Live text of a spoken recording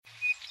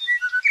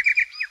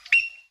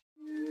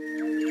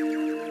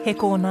He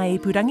kōna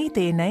ipurangi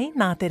tēnei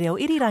nā te reo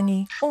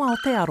irirangi o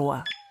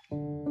Aotearoa.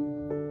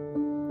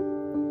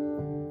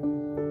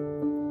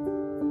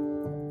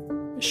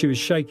 She was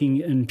shaking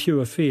in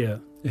pure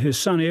fear. Her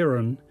son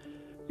Aaron,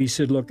 he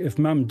said, look, if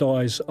Mum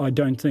dies, I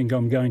don't think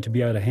I'm going to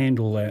be able to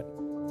handle that.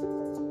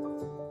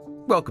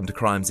 Welcome to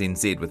Crimes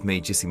NZ with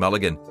me, Jesse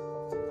Mulligan.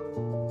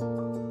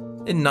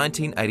 In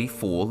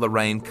 1984,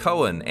 Lorraine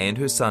Cohen and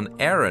her son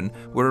Aaron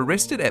were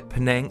arrested at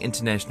Penang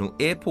International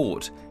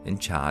Airport and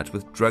charged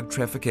with drug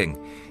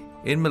trafficking.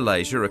 In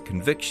Malaysia, a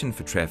conviction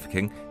for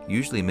trafficking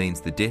usually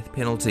means the death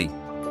penalty.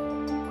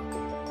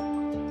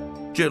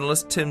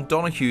 Journalist Tim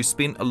Donahue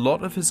spent a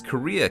lot of his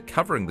career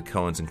covering the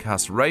Cohens'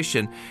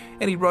 incarceration,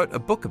 and he wrote a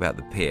book about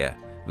the pair.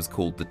 It was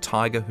called The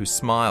Tiger Who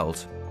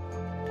Smiled.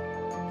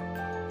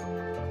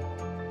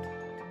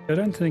 I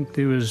don't think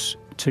there was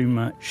too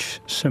much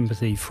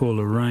sympathy for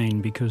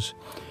Lorraine because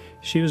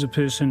she was a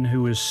person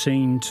who was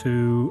seen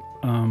to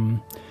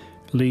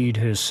lead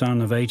her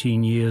son of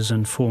 18 years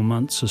and 4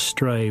 months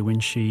astray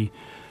when she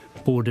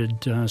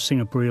boarded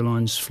Singapore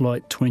Airlines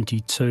Flight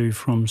 22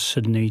 from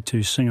Sydney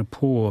to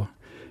Singapore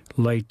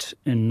late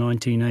in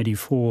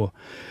 1984.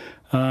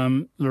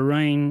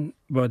 Lorraine,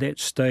 by that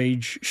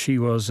stage, she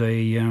was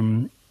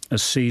a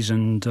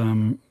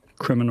seasoned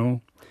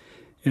criminal.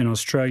 In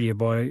Australia,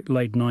 by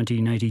late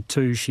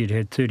 1982, she'd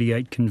had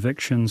 38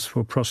 convictions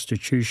for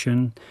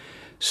prostitution,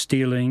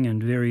 stealing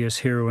and various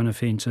heroin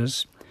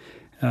offences.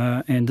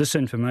 And this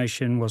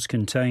information was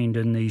contained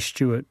in the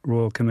Stewart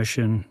Royal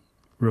Commission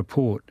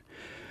report,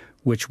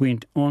 which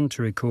went on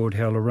to record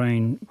how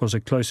Lorraine was a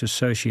close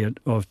associate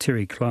of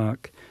Terry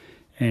Clark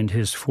and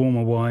his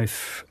former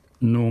wife,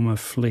 Norma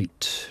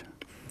Fleet.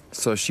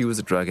 So she was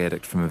a drug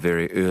addict from a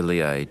very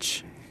early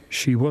age.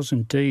 She was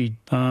indeed.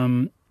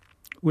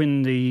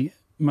 When the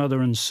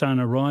mother and son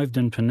arrived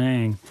in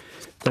Penang,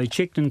 they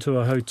checked into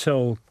a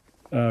hotel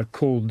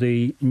called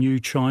the New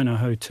China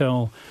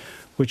Hotel,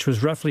 which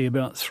was roughly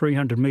about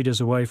 300 metres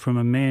away from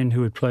a man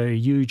who would play a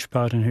huge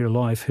part in her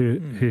life,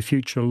 her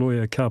future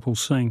lawyer, Kapil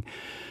Singh.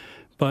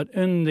 But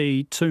in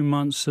the 2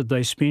 months that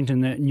they spent in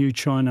that New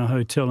China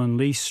Hotel in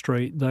Lee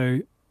Street,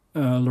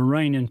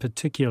 Lorraine in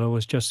particular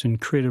was just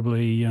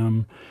incredibly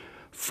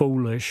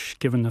foolish,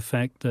 given the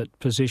fact that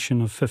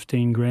possession of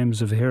 15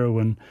 grams of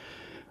heroin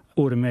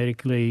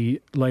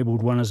automatically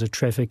labelled one as a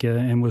trafficker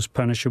and was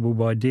punishable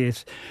by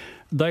death.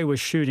 They were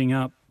shooting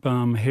up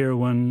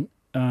heroin,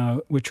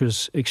 which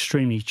was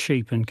extremely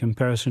cheap in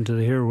comparison to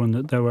the heroin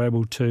that they were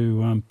able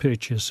to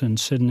purchase in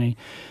Sydney.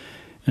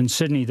 In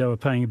Sydney, they were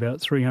paying about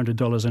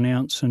 $300 an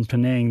ounce. In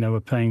Penang, they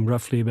were paying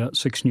roughly about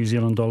 $6 New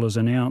Zealand dollars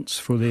an ounce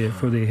for their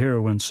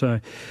heroin.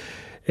 So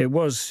it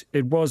was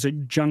a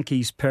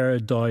junkie's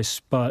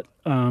paradise, but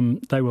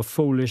they were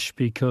foolish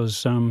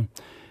because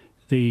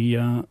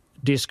the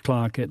desk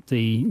clerk at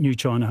the New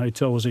China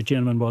Hotel was a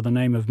gentleman by the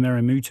name of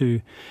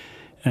Marimutu,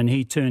 and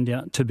he turned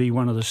out to be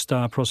one of the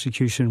star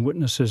prosecution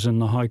witnesses in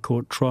the High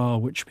Court trial,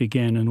 which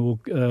began in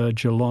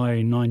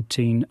July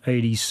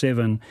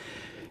 1987.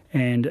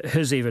 And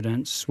his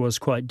evidence was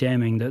quite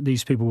damning that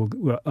these people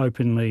were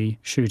openly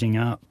shooting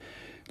up.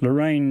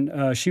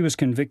 Lorraine, she was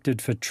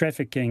convicted for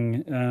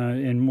trafficking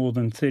in more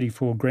than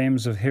 34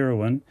 grams of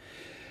heroin,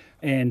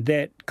 and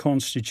that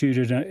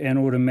constituted an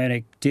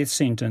automatic death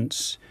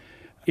sentence.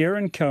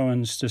 Aaron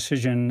Cohen's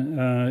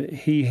decision,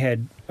 he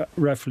had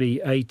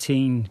roughly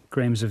 18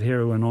 grams of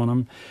heroin on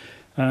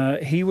him.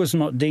 He was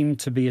not deemed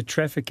to be a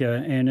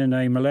trafficker, and in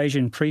a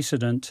Malaysian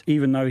precedent,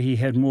 even though he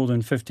had more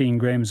than 15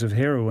 grams of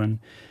heroin,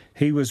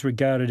 he was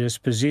regarded as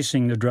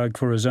possessing the drug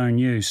for his own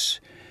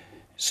use.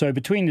 So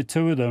between the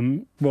two of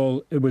them,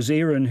 well, it was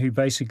Aaron who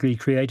basically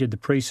created the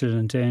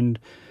precedent, and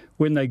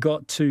when they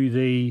got to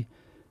the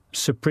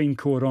Supreme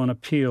Court on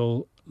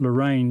appeal,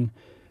 Lorraine,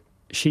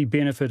 she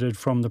benefited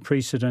from the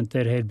precedent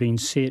that had been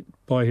set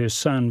by her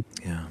son.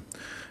 Yeah.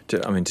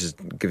 I mean, to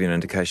give you an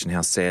indication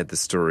how sad the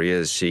story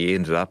is, she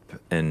ended up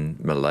in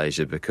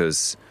Malaysia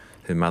because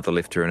her mother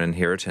left her an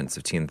inheritance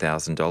of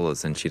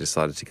 $10,000 and she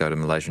decided to go to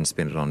Malaysia and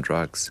spend it on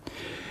drugs.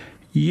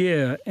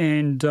 Yeah,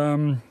 and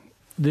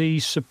the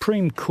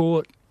Supreme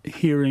Court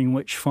hearing,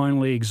 which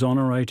finally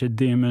exonerated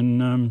them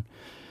in,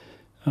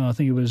 I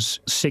think it was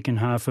second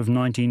half of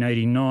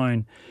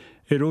 1989,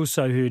 it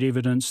also heard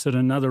evidence that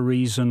another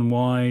reason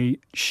why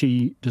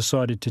she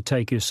decided to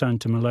take her son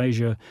to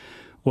Malaysia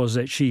was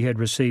that she had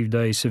received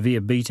a severe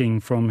beating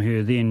from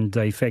her then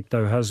de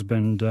facto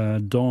husband,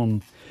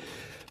 Don.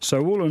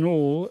 So all in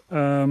all,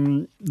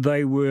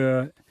 they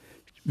were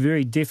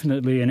very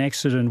definitely an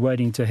accident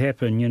waiting to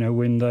happen. You know,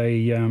 when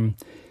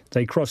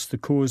they crossed the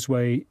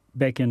causeway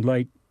back in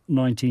late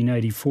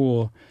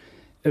 1984,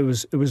 it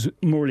was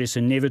more or less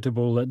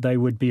inevitable that they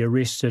would be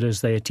arrested as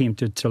they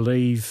attempted to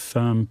leave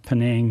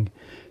Penang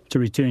to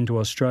return to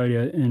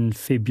Australia in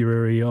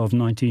February of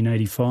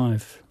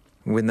 1985.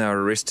 When they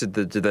were arrested,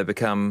 did they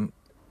become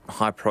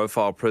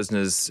high-profile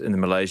prisoners in the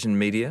Malaysian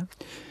media?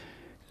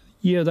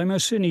 Yeah, they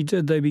most certainly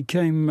did. They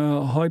became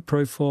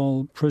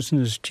high-profile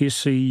prisoners,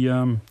 Jesse,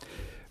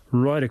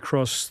 right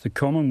across the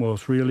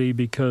Commonwealth, really,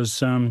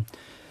 because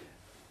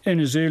In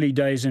his early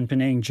days in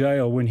Penang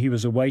Jail, when he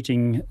was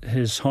awaiting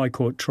his High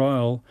Court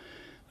trial,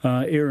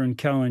 Aaron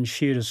Cohen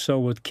shared a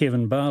cell with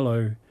Kevin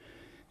Barlow.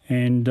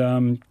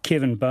 And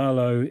Kevin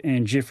Barlow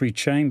and Jeffrey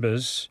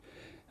Chambers,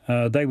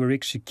 they were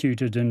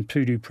executed in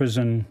Pudu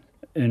Prison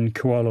in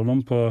Kuala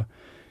Lumpur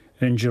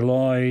in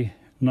July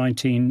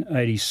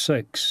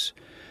 1986.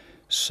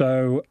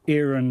 So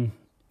Aaron,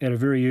 at a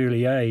very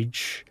early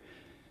age,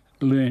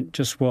 learnt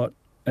just what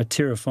a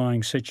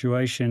terrifying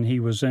situation he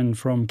was in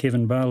from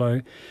Kevin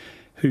Barlow,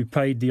 who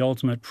paid the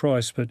ultimate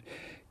price. But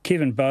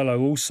Kevin Barlow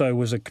also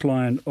was a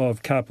client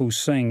of Kapil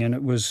Singh, and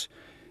it was,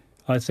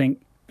 I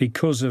think,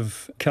 because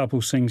of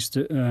Kapil Singh's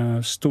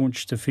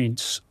staunch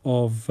defence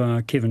of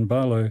Kevin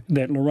Barlow,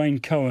 that Lorraine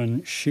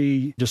Cohen,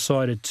 she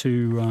decided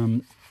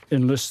to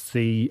enlist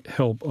the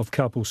help of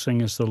Kapil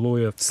Singh as the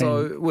lawyer.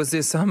 So was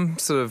there some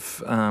sort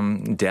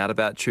of doubt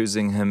about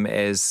choosing him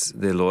as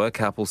their lawyer,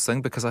 Kapil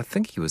Singh? Because I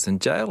think he was in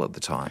jail at the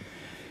time.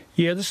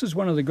 Yeah, this is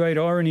one of the great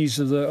ironies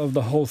of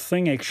the whole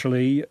thing,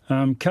 actually.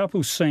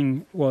 Kapil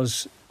Singh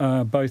was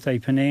both a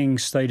Penang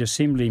State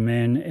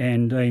Assemblyman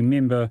and a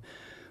member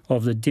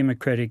of the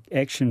Democratic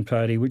Action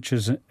Party, which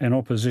is an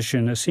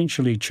opposition,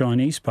 essentially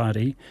Chinese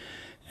party.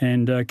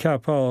 And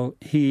Kapil,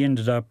 he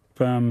ended up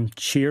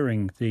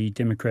chairing the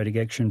Democratic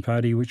Action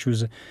Party, which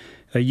was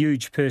a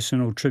huge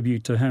personal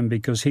tribute to him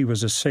because he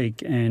was a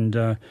Sikh,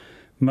 and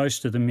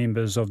most of the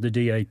members of the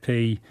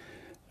DAP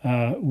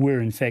were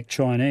in fact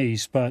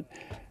Chinese. But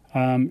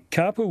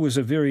Kapil was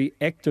a very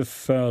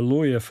active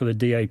lawyer for the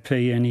DAP,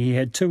 and he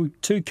had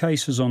two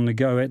cases on the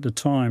go at the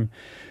time,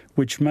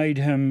 which made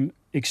him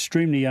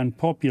extremely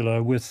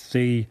unpopular with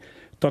the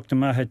Dr.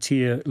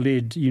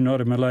 Mahathir-led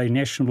United Malay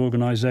National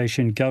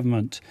Organisation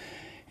government.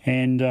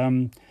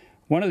 And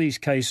one of these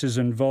cases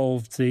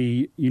involved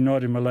the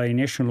United Malay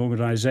National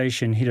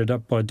Organisation, headed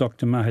up by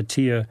Dr.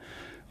 Mahathir,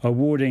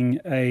 awarding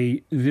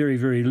a very,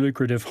 very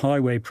lucrative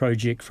highway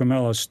project from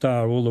Al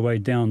Astar all the way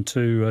down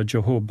to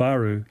Johor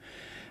Bahru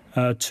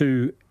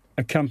to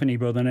a company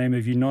by the name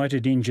of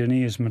United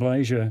Engineers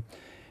Malaysia.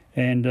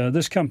 And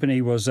this company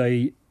was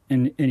in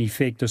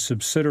effect a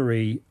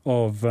subsidiary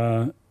of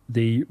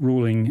the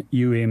ruling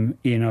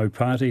UMNO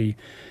party.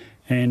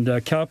 And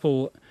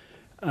Kapil,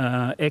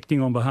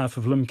 acting on behalf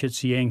of Lim Kit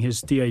Siang,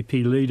 his DAP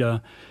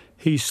leader,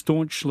 he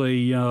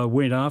staunchly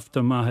went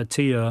after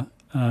Mahathir,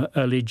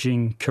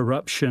 alleging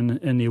corruption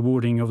in the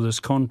awarding of this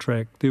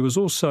contract. There was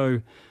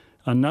also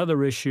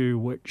another issue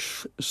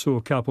which saw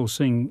Kapil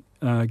Singh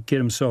get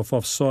himself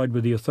offside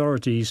with the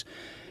authorities,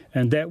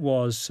 and that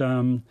was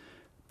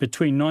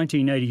between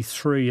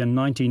 1983 and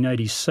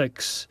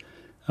 1986,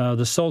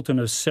 the Sultan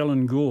of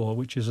Selangor,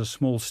 which is a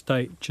small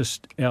state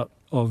just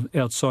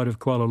outside of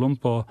Kuala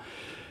Lumpur,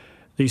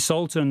 the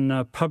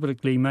Sultan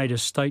publicly made a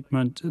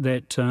statement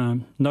that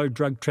no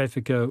drug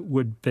trafficker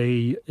would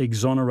be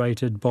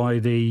exonerated by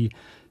the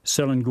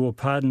Selangor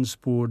Pardons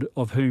Board,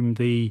 of whom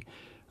the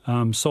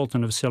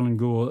Sultan of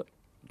Selangor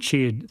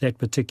chaired that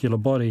particular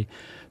body.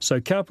 So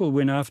Kapil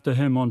went after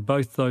him on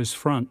both those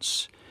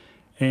fronts,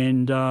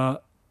 and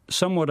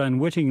somewhat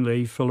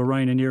unwittingly for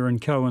Lorraine and Aaron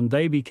Cohen,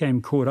 they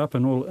became caught up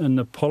in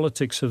the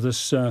politics of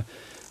this. There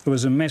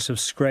was a massive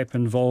scrap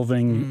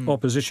involving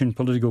opposition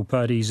political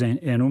parties and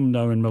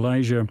UMNO in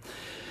Malaysia.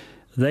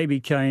 They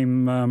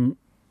became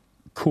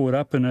caught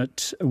up in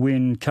it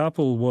when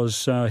Kapil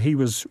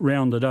was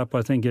rounded up,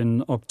 I think,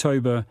 in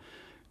October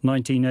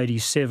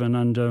 1987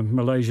 under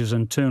Malaysia's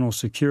Internal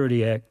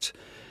Security Act.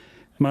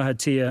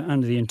 Mahathir,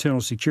 under the Internal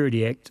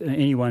Security Act,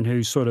 anyone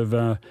who sort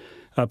of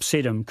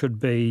upset him could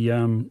be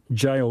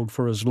jailed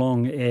for as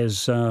long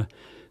as the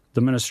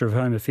Minister of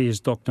Home Affairs,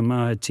 Dr.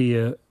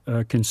 Mahathir,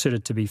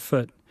 considered to be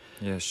fit.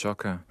 Yeah,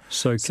 shocker.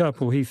 So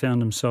Kapil, he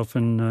found himself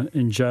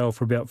in jail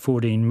for about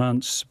 14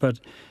 months, but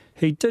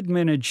he did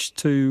manage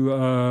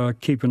to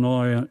keep an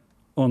eye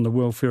on the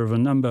welfare of a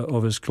number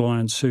of his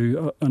clients,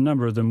 who a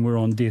number of them were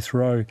on death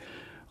row.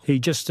 He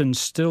just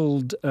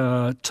instilled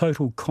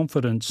total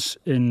confidence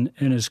in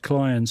his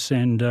clients,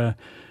 and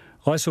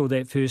I saw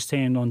that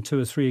firsthand on 2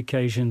 or 3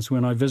 occasions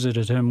when I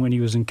visited him when he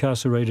was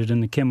incarcerated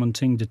in the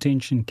Kemonting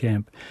detention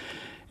camp.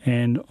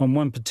 And on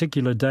one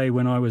particular day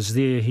when I was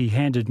there, he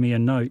handed me a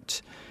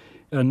note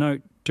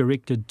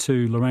directed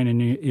to Lorraine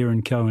and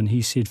Aaron Cohen.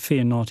 He said,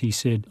 "Fear not," he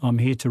said, "I'm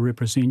here to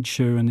represent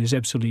you, and there's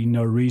absolutely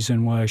no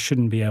reason why I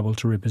shouldn't be able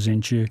to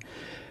represent you."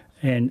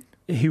 And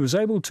he was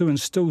able to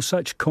instill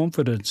such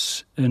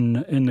confidence in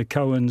the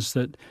Cohens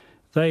that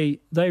they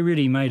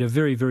really made a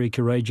very, very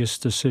courageous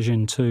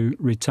decision to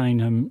retain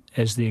him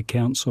as their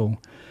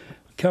counsel.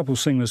 Kapil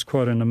Singh was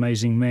quite an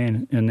amazing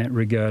man in that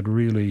regard,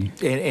 really.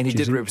 And he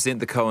did represent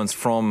the Cohens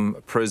from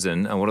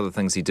prison, and one of the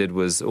things he did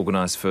was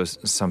organise for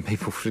some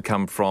people to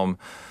come from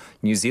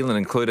New Zealand,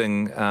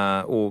 including,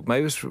 or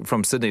maybe it was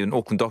from Sydney, an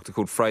Auckland doctor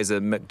called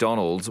Fraser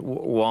McDonald.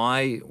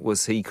 Why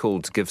was he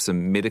called to give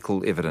some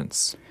medical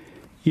evidence?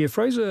 Yeah,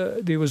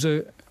 Fraser, there was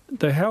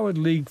the Howard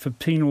League for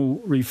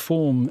Penal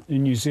Reform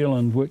in New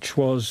Zealand, which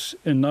was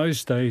in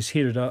those days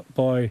headed up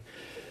by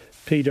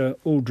Peter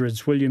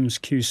Aldridge Williams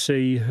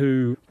QC,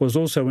 who was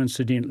also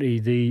incidentally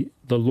the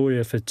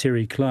lawyer for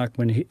Terry Clark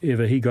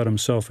whenever he got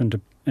himself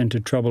into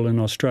trouble in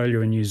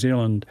Australia and New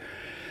Zealand.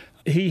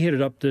 He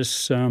headed up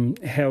this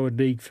Howard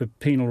League for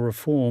Penal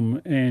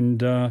Reform, and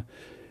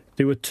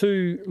there were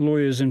two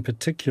lawyers in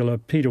particular,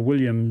 Peter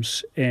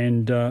Williams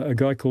and a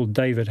guy called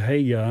David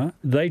Hagar.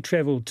 They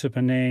travelled to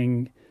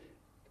Penang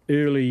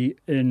early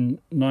in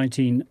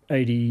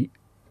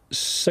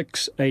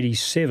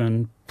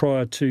 1986-87,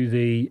 prior to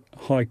the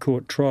High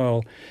Court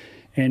trial,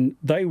 and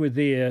they were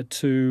there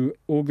to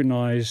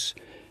organise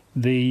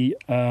the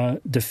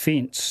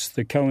defence,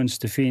 the Cohen's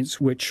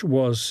defence, which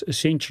was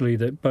essentially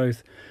that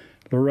both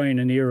Lorraine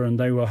and Aaron,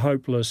 they were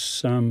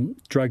hopeless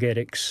drug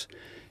addicts,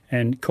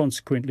 and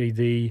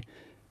consequently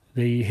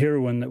the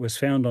heroin that was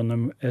found on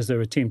them as they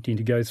were attempting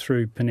to go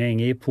through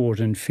Penang Airport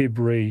in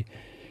February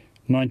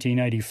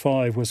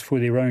 1985 was for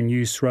their own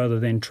use rather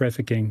than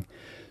trafficking.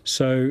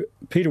 So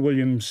Peter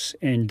Williams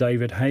and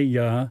David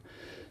Hagar,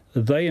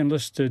 they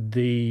enlisted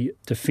the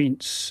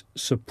defence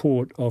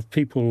support of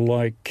people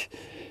like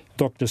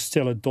Dr.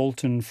 Stella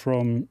Dalton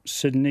from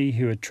Sydney,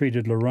 who had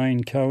treated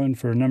Lorraine Cohen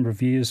for a number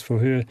of years for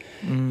her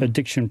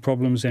addiction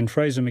problems, and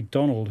Fraser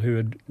McDonald, who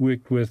had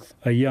worked with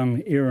a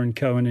young Aaron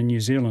Cohen in New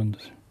Zealand.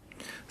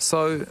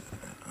 So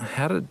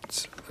how did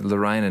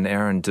Lorraine and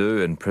Aaron do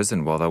in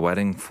prison while they're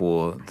waiting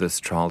for this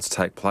trial to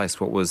take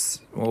place? What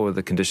were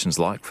the conditions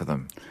like for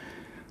them?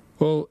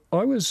 Well,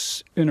 I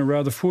was in a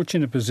rather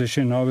fortunate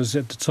position. I was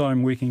at the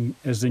time working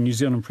as the New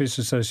Zealand Press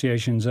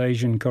Association's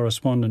Asian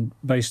correspondent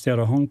based out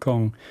of Hong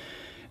Kong.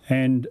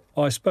 And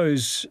I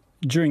suppose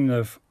during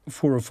the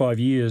 4 or 5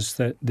 years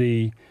that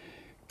the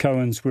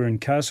Cohens were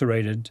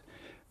incarcerated,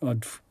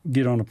 I'd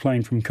get on a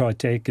plane from Kai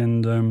Tak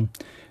and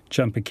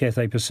jump a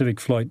Cathay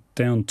Pacific flight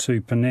down to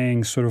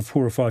Penang sort of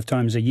 4 or 5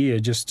 times a year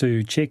just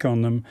to check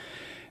on them.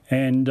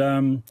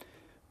 And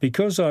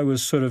because I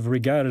was sort of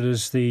regarded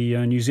as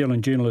the New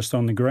Zealand journalist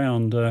on the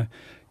ground,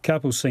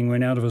 Kapil Singh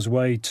went out of his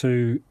way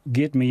to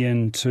get me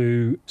in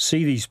to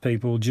see these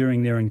people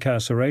during their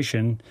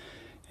incarceration.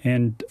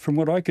 And from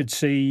what I could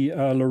see,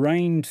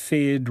 Lorraine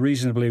fared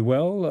reasonably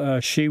well.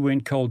 She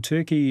went cold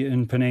turkey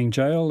in Penang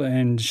jail,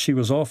 and she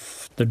was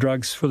off the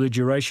drugs for the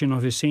duration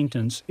of her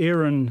sentence.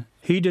 Aaron,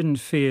 he didn't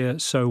fare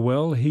so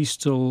well. He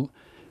still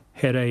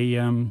had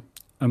a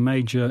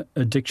major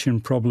addiction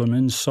problem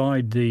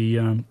inside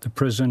the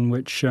prison,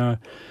 which a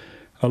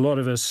lot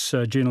of us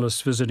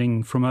journalists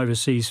visiting from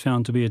overseas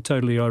found to be a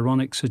totally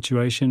ironic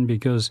situation,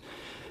 because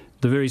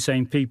the very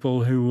same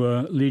people who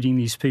were leading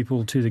these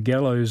people to the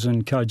gallows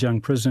in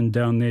Kajang prison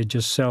down there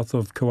just south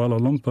of Kuala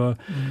Lumpur,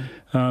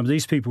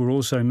 these people were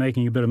also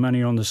making a bit of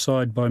money on the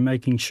side by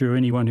making sure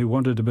anyone who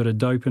wanted a bit of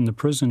dope in the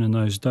prison in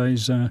those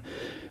days,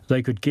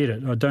 they could get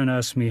it. Don't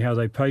ask me how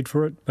they paid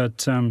for it,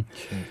 but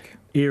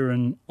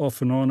Aaron,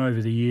 off and on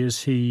over the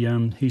years,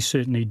 he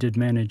certainly did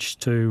manage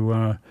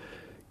to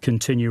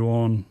continue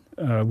on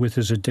with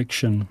his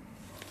addiction.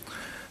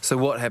 So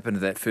what happened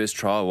at that first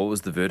trial? What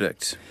was the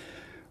verdict?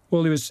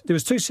 Well, there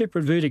was 2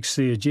 separate verdicts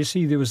there,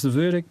 Jesse. There was the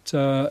verdict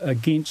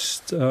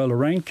against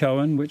Lorraine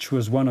Cohen, which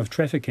was one of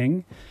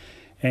trafficking,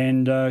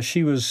 and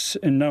she was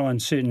in no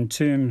uncertain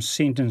terms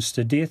sentenced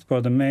to death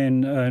by the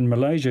man in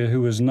Malaysia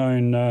who was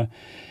known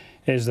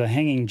as the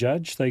hanging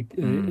judge.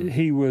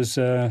 He was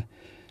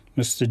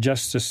Mr.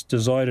 Justice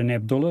Zaidin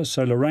Abdullah.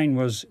 So Lorraine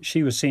was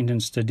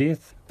sentenced to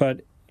death, but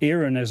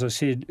Aaron, as I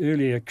said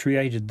earlier,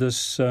 created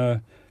this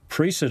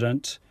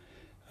precedent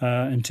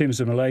in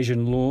terms of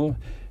Malaysian law.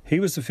 He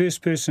was the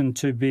first person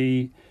to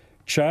be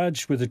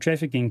charged with a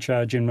trafficking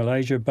charge in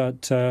Malaysia,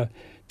 but to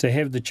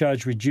have the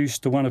charge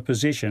reduced to one of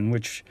possession,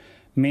 which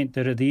meant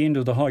that at the end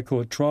of the High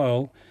Court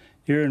trial,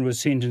 Aaron was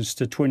sentenced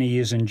to 20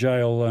 years in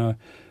jail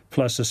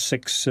plus a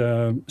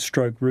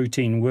 6-stroke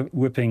routine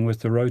whipping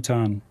with the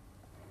rotan.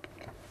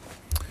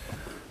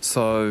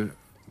 So,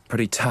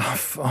 pretty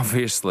tough,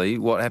 obviously.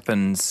 What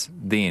happens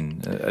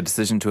then? A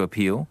decision to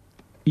appeal?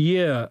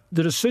 Yeah,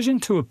 the decision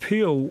to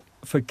appeal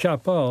for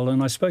Kapil,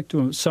 and I spoke to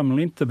him at some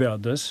length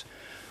about this,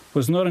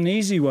 was not an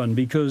easy one,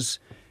 because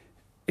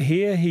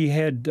here he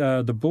had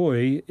the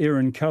boy,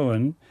 Aaron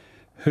Cohen,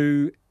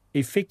 who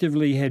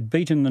effectively had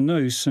beaten the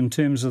noose in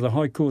terms of the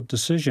High Court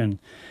decision.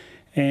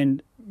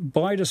 And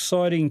by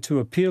deciding to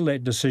appeal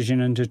that decision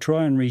and to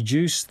try and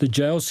reduce the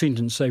jail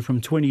sentence, say,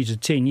 from 20 to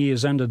 10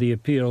 years under the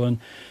appeal,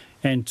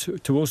 and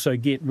to also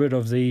get rid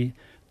of the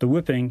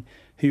whipping,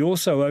 he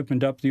also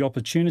opened up the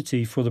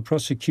opportunity for the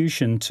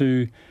prosecution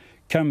to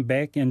come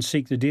back and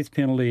seek the death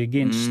penalty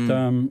against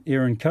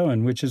Aaron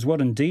Cohen, which is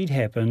what indeed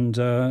happened.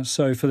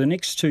 So for the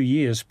next 2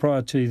 years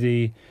prior to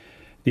the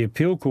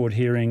appeal court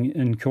hearing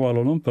in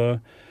Kuala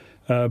Lumpur,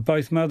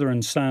 both mother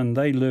and son,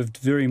 they lived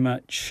very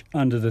much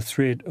under the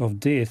threat of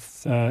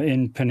death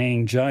in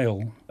Penang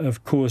jail.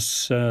 Of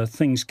course,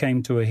 things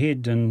came to a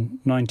head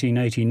in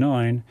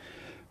 1989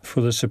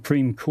 for the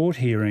Supreme Court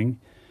hearing,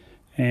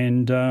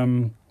 and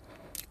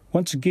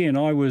once again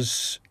I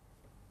was,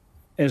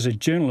 as a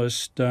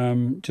journalist,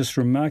 just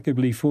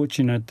remarkably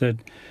fortunate that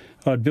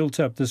I'd built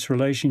up this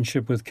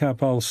relationship with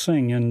Kapil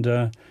Singh,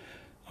 and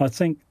I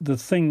think the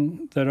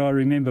thing that I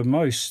remember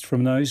most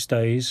from those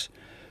days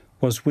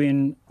was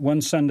when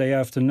one Sunday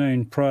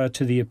afternoon prior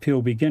to the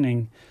appeal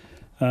beginning,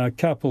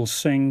 Kapil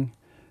Singh,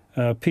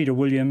 Peter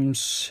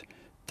Williams,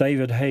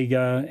 David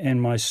Hagar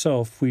and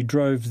myself, we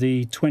drove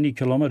the 20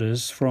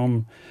 kilometres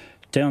from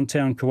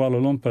downtown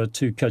Kuala Lumpur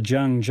to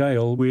Kajang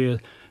Jail, where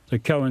the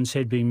Cohens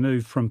had been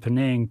moved from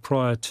Penang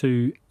prior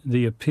to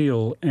the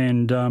appeal.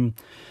 And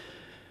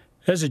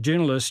as a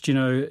journalist, you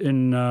know,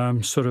 in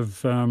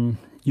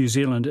New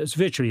Zealand, it's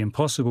virtually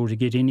impossible to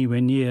get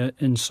anywhere near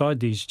inside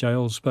these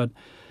jails, but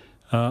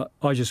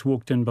I just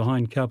walked in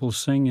behind Kapil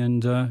Singh,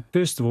 and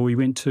first of all we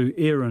went to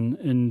Erin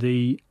in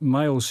the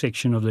male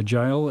section of the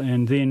jail,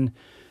 and then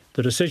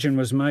the decision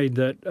was made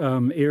that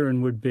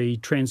Erin would be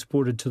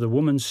transported to the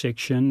women's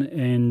section,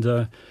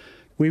 and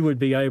we would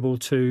be able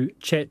to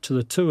chat to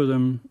the two of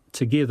them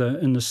together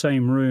in the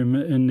same room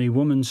in the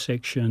women's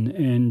section.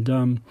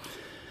 And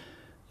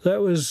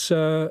that was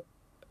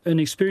an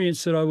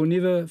experience that I will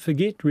never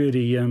forget,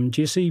 really,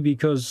 Jesse,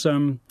 because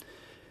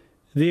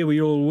there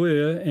we all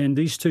were, and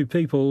these two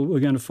people were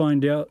going to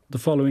find out the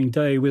following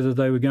day whether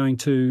they were going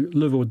to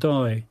live or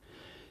die.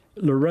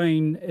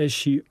 Lorraine, as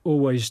she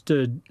always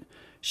did,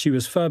 she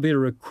was far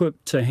better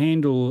equipped to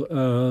handle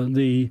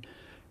the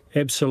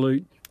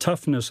absolute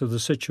toughness of the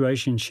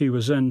situation she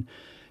was in,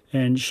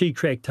 and she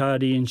cracked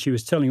hardy and she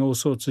was telling all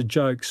sorts of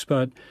jokes,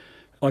 but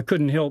I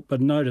couldn't help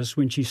but notice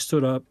when she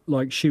stood up,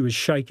 like she was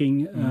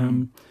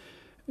shaking.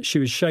 She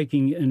was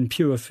shaking in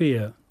pure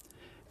fear.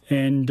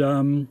 And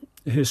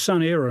her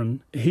son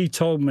Aaron, he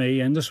told me,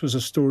 and this was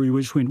a story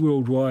which went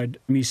worldwide,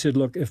 he said,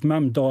 look, if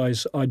Mum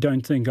dies, I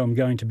don't think I'm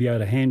going to be able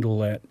to handle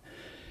that.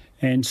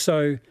 And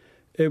so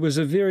it was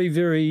a very,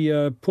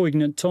 very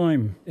poignant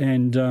time,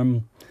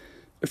 and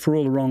for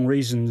all the wrong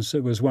reasons,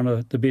 it was one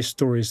of the best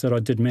stories that I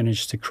did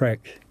manage to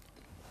crack.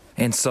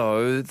 And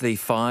so the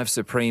 5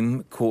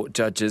 Supreme Court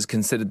judges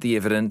considered the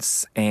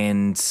evidence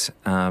and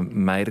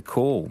made a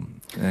call,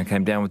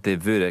 came down with their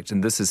verdict,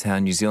 and this is how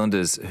New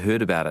Zealanders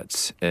heard about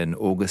it in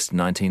August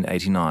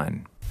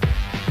 1989.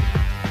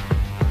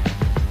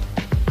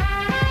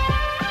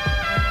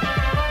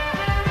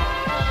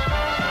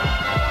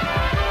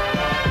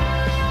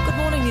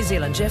 New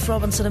Zealand. Jeff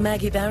Robinson and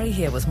Maggie Barry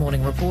here with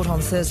Morning Report on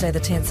Thursday the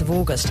 10th of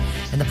August.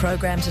 In the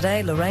programme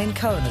today, Lorraine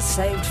Cohen is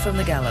saved from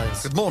the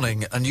gallows. Good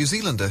morning. A New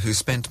Zealander who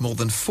spent more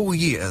than 4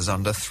 years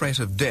under threat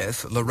of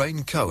death,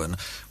 Lorraine Cohen,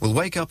 will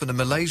wake up in a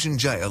Malaysian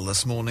jail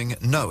this morning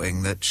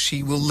knowing that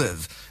she will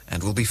live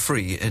and will be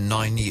free in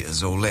 9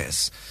 years or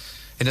less.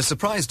 In a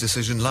surprise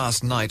decision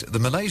last night, the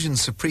Malaysian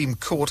Supreme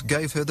Court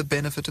gave her the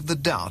benefit of the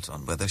doubt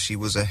on whether she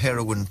was a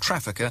heroin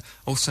trafficker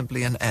or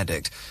simply an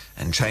addict,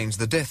 and changed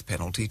the death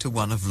penalty to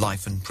one of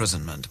life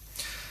imprisonment.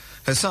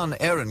 Her son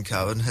Aaron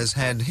Cohen has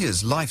had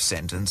his life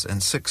sentence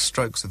and 6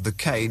 strokes of the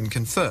cane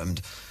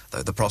confirmed,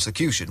 though the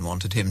prosecution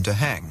wanted him to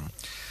hang.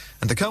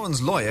 And the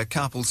Cohen's lawyer,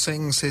 Kapil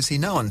Singh, says he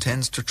now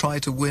intends to try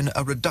to win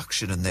a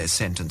reduction in their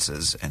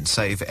sentences and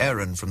save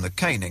Aaron from the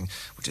caning,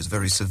 which is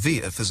very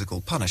severe physical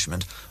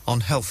punishment,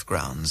 on health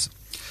grounds.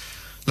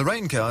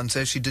 Lorraine Cohen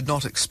says she did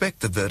not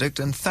expect the verdict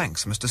and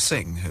thanks Mr.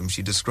 Singh, whom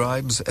she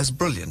describes as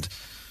brilliant.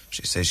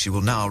 She says she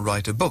will now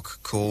write a book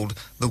called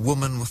The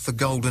Woman with the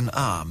Golden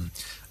Arm,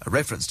 a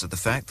reference to the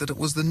fact that it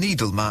was the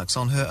needle marks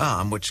on her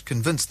arm which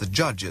convinced the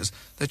judges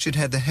that she'd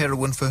had the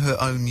heroin for her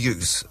own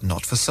use,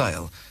 not for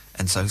sale,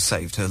 and so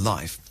saved her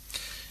life.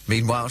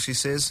 Meanwhile, she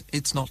says,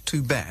 it's not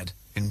too bad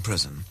in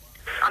prison.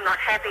 I'm not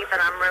happy, but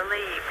I'm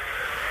relieved.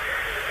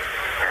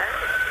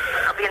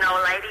 I'll be an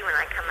old lady when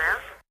I come out.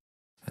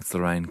 That's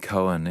Lorraine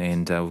Cohen,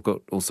 and we've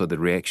got also the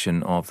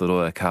reaction of the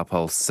lawyer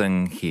Kapil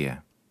Singh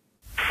here.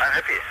 I'm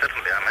happy,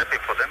 certainly. I'm happy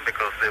for them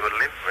because they will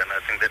live, and I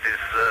think that is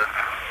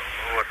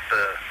what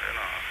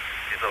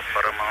is of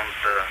paramount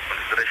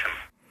consideration.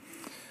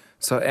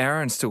 So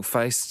Aaron still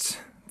faced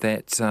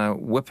that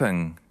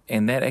whipping,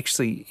 and that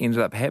actually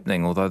ended up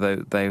happening, although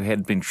they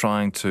had been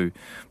trying to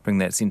bring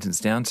that sentence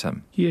down to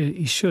him. Yeah,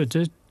 he sure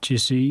did,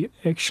 Jesse.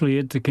 Actually,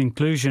 at the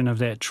conclusion of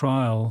that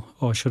trial,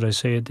 or should I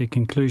say at the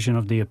conclusion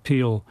of the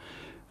appeal,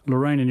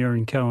 Lorraine and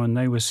Aaron Cohen,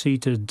 they were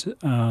seated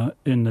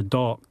in the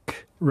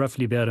dock,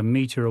 roughly about a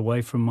metre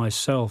away from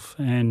myself,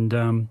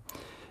 and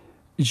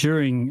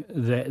during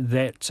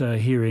that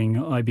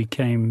hearing, I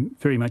became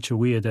very much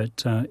aware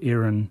that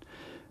Aaron,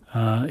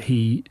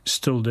 he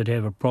still did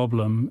have a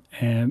problem,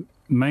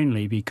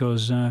 mainly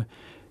because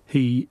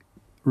he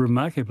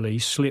remarkably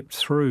slept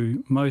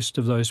through most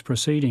of those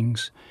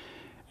proceedings.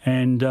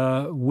 And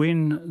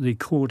when the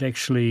court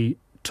actually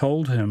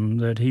told him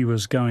that he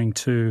was going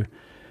to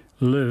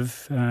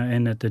live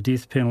and that the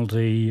death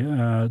penalty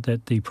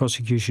that the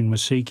prosecution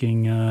was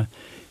seeking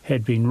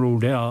had been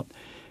ruled out,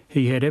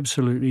 he had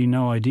absolutely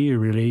no idea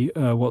really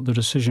what the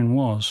decision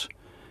was.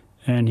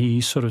 And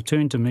he sort of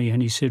turned to me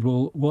and he said,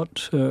 well,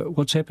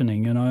 what's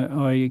happening? And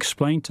I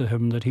explained to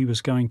him that he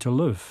was going to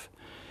live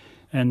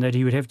and that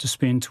he would have to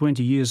spend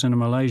 20 years in a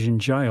Malaysian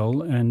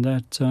jail, and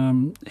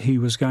that he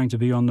was going to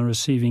be on the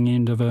receiving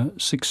end of a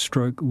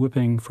 6-stroke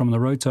whipping from the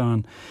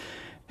Rotan.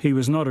 He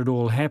was not at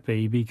all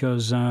happy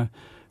because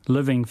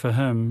living for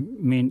him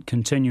meant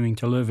continuing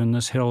to live in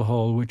this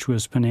hellhole, which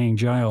was Penang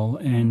Jail.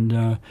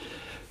 And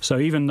so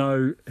even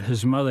though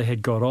his mother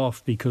had got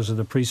off because of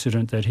the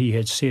precedent that he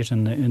had set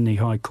in the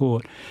High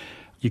Court,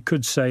 you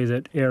could say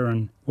that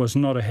Aaron was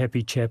not a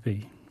happy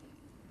chappie.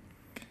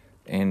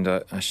 And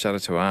I shudder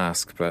to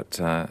ask, but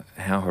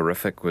how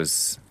horrific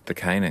was the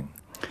caning?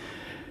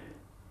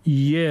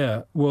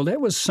 Yeah, well,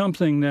 that was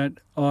something that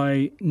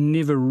I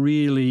never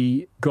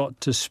really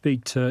got to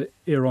speak to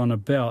Aaron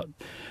about.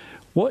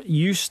 What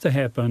used to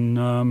happen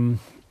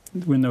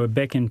when they were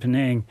back in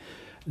Penang,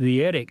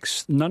 the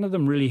addicts, none of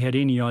them really had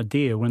any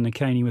idea when the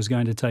caning was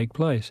going to take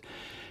place.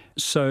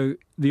 So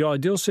the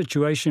ideal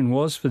situation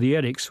was for the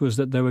addicts was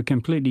that they were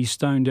completely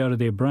stoned out of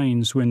their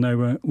brains when they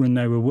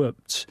were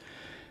whipped.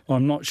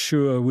 I'm not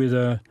sure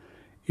whether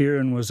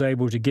Aaron was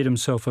able to get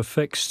himself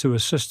affixed to a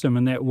system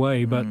in that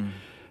way, but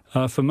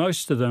for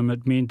most of them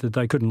it meant that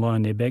they couldn't lie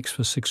on their backs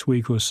for 6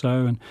 weeks or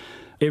so. And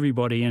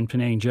everybody in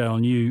Penang Jail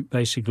knew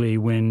basically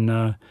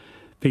when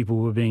people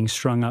were being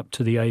strung up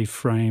to the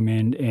A-frame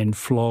and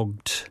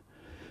flogged.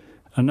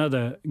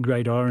 Another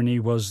great irony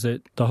was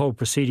that the whole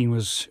proceeding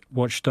was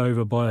watched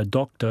over by a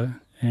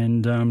doctor,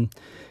 and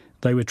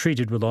they were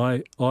treated with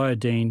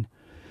iodine.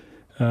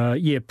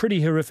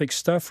 Pretty horrific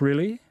stuff,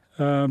 really,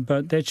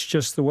 but that's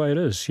just the way it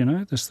is,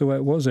 That's the way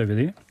it was over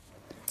there.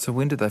 So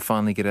when did they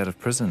finally get out of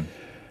prison?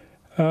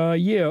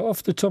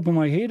 Off the top of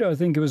my head, I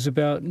think it was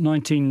about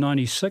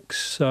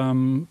 1996.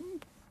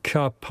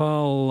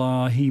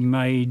 Kapal, he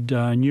made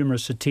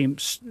numerous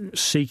attempts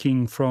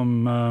seeking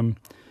from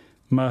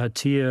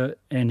Mahathir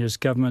and his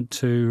government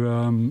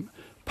to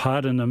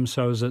pardon them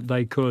so that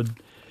they could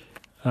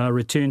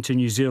return to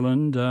New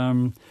Zealand.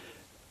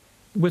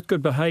 With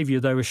good behaviour,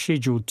 they were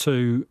scheduled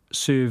to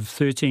serve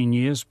 13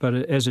 years, but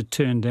as it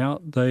turned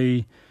out,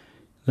 they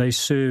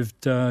served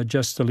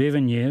just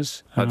 11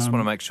 years. I just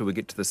want to make sure we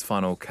get to this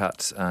final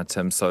cut,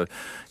 Tim. So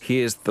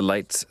here's the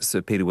late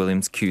Sir Peter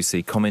Williams,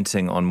 QC,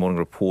 commenting on Morning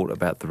Report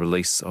about the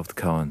release of the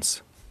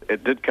Cohens.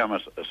 It did come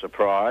as a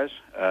surprise,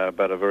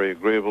 but a very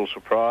agreeable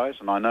surprise,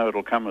 and I know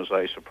it'll come as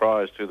a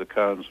surprise to the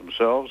Cohens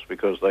themselves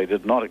because they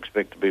did not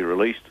expect to be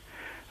released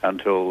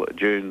until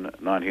June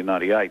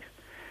 1998.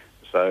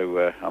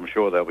 So I'm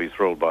sure they'll be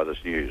thrilled by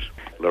this news.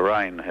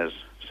 Lorraine has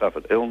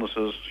suffered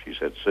illnesses. She's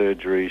had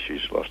surgery.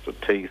 She's lost her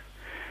teeth.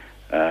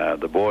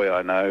 The boy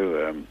I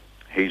know,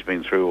 he's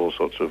been through all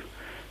sorts of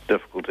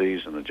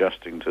difficulties in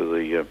adjusting to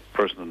the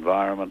prison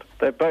environment.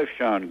 They've both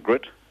shown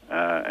grit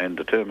and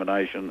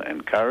determination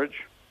and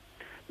courage.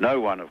 No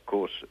one, of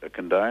course,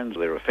 condones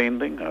their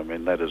offending. I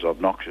mean, that is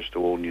obnoxious to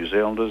all New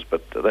Zealanders,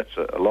 but that's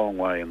a long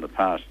way in the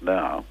past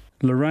now.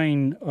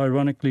 Lorraine,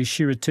 ironically,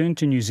 she returned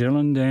to New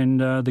Zealand, and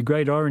the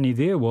great irony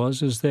there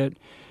is that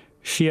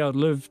she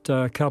outlived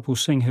Kapil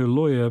Singh, her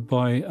lawyer,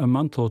 by a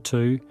month or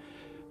two.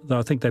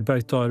 I think they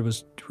both died, it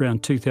was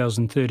around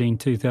 2013,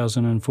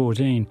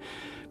 2014.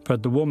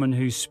 But the woman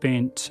who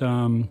spent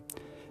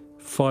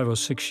 5 or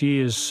 6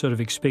 years sort of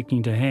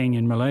expecting to hang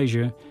in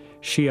Malaysia,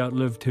 she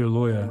outlived her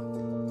lawyer.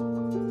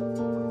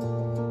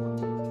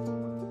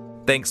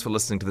 Thanks for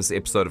listening to this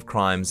episode of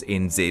Crimes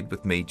NZ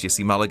with me,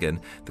 Jesse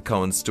Mulligan. The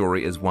Cohen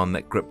story is one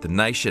that gripped the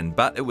nation,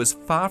 but it was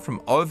far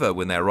from over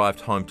when they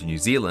arrived home to New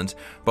Zealand.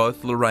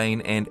 Both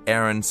Lorraine and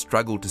Aaron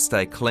struggled to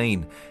stay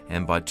clean,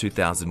 and by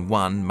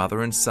 2001,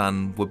 mother and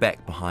son were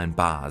back behind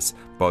bars,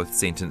 both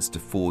sentenced to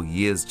 4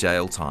 years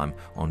jail time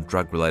on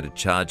drug-related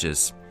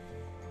charges.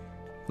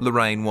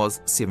 Lorraine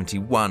was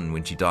 71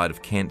 when she died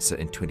of cancer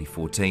in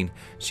 2014.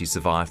 She's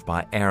survived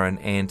by Aaron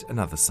and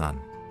another son.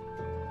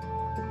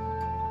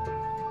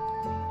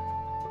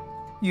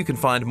 You can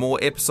find more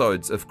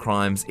episodes of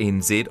Crimes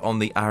NZ on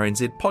the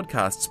RNZ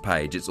Podcasts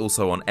page. It's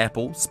also on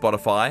Apple,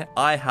 Spotify,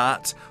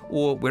 iHeart,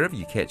 or wherever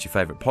you catch your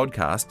favourite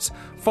podcasts.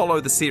 Follow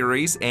the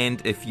series,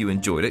 and if you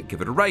enjoyed it,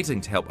 give it a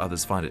rating to help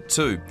others find it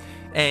too.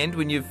 And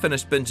when you've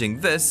finished binging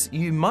this,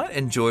 you might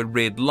enjoy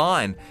Red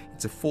Line.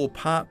 It's a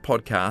 4-part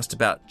podcast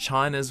about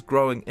China's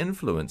growing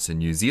influence in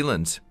New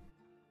Zealand.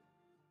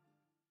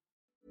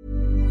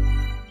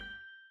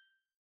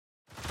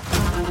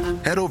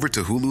 Head over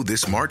to Hulu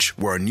this March,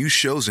 where our new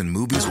shows and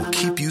movies will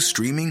keep you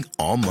streaming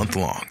all month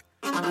long.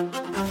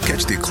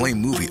 Catch the acclaimed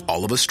movie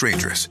All of Us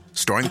Strangers,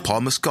 starring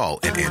Paul Mescal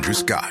and Andrew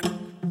Scott.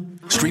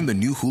 Stream the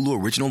new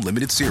Hulu original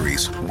limited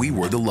series We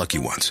Were the Lucky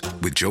Ones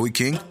with Joey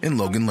King and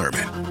Logan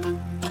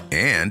Lerman.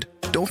 And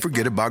don't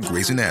forget about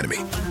Grey's Anatomy.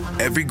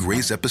 Every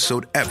Grey's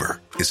episode ever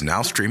is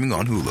now streaming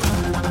on Hulu.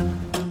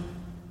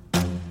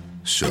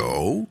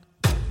 So,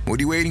 what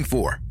are you waiting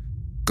for?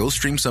 Go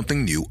stream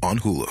something new on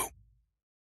Hulu.